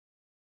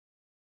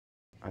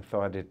I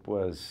thought,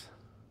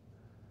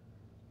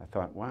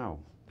 wow,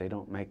 they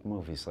don't make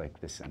movies like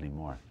this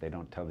anymore. They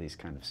don't tell these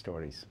kind of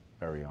stories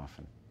very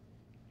often.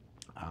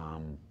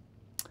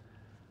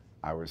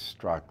 I was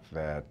struck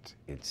that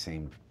it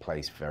seemed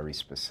placed very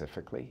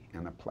specifically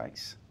in a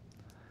place,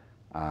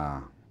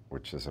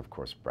 which is, of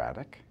course,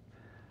 Braddock.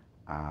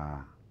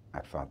 I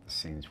thought the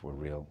scenes were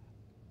real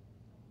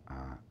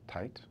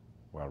tight,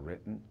 well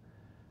written.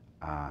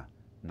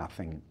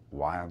 Nothing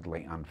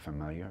wildly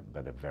unfamiliar,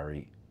 but a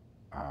very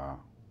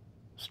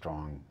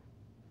strong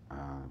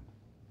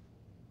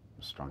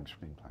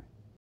screenplay.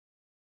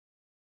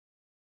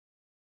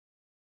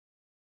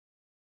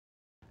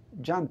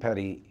 John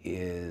Petty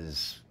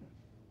is,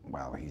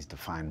 well, he's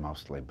defined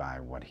mostly by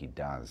what he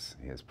does,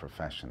 his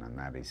profession, and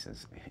that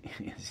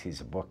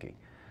he's a bookie.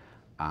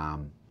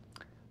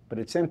 But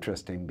it's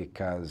interesting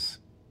because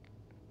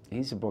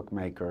he's a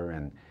bookmaker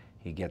and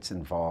he gets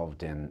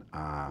involved in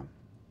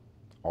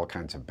all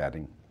kinds of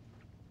betting.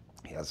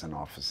 He has an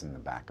office in the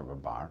back of a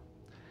bar,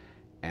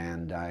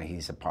 and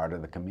he's a part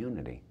of the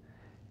community.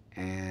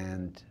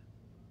 And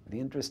the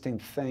interesting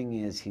thing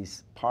is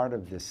he's part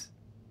of this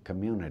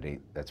community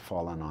that's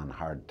fallen on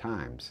hard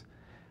times,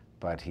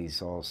 but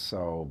he's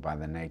also, by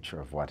the nature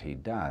of what he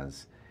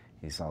does,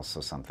 he's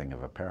also something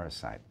of a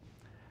parasite.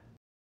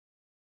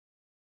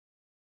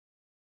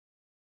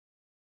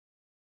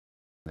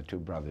 The two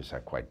brothers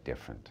are quite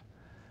different.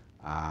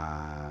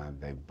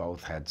 They've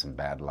both had some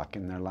bad luck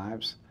in their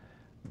lives,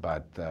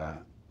 but the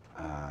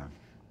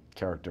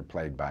character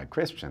played by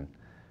Christian,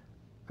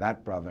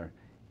 that brother,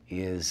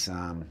 is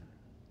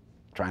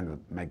trying to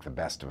make the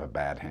best of a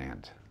bad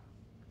hand.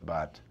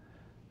 But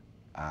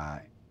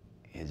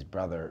his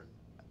brother,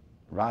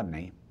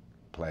 Rodney,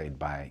 played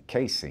by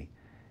Casey,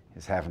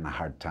 is having a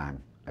hard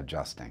time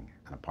adjusting.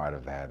 And a part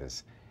of that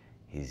is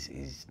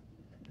he's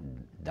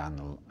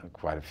done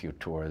quite a few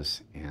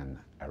tours in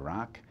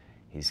Iraq.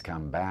 He's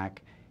come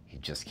back. He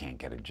just can't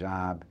get a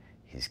job.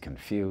 He's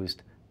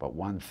confused. But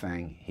one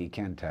thing he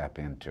can tap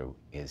into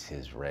is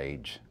his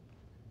rage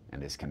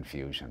and his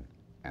confusion.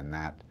 And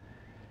that,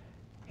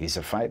 he's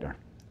a fighter.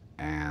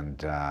 And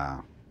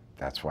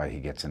that's why he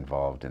gets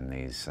involved in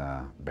these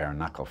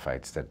bare-knuckle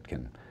fights that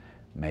can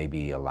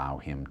maybe allow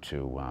him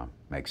to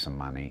make some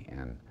money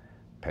and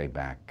pay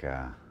back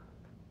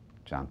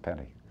John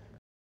Petty.